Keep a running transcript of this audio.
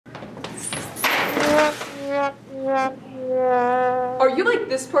Are you like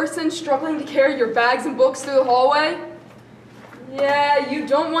this person, struggling to carry your bags and books through the hallway? Yeah, you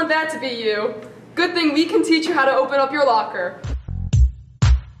don't want that to be you. Good thing we can teach you how to open up your locker.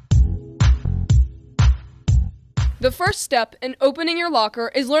 The first step in opening your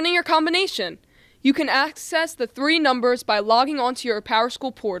locker is learning your combination. You can access the 3 numbers by logging onto your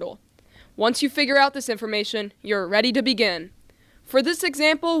PowerSchool portal. Once you figure out this information, you're ready to begin. For this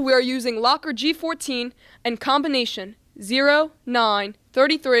example, we are using locker G14 and combination 0, 9,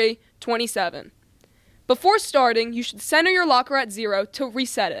 33, 27. Before starting, you should center your locker at 0 to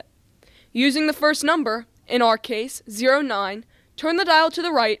reset it. Using the first number, in our case 09, turn the dial to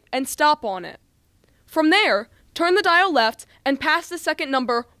the right and stop on it. From there, turn the dial left and pass the second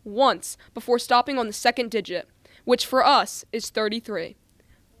number once before stopping on the second digit, which for us is 33.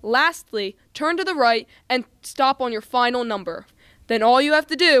 Lastly, turn to the right and stop on your final number. Then all you have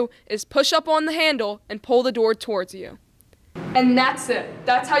to do is push up on the handle and pull the door towards you. And that's it.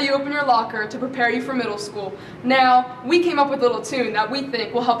 That's how you open your locker to prepare you for middle school. Now, we came up with a little tune that we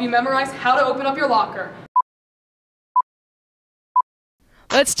think will help you memorize how to open up your locker.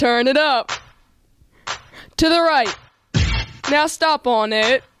 Let's turn it up. To the right. Now stop on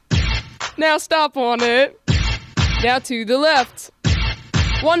it. Now stop on it. Now to the left.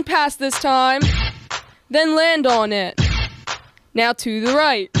 1 pass this time. Then land on it. Now to the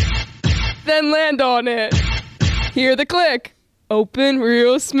right. Then land on it. Hear the click. Open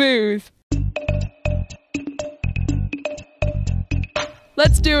real smooth.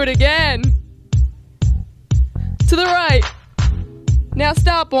 Let's do it again. To the right. Now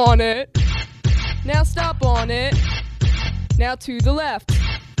stop on it. Now stop on it. Now to the left.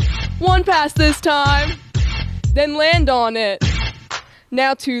 1 pass this time. Then land on it.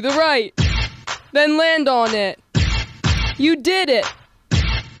 Now to the right. Then land on it. You did it.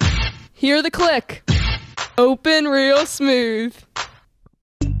 Hear the click. Open real smooth.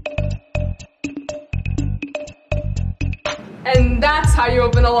 And that's how you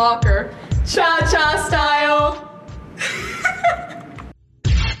open a locker. Cha-cha style.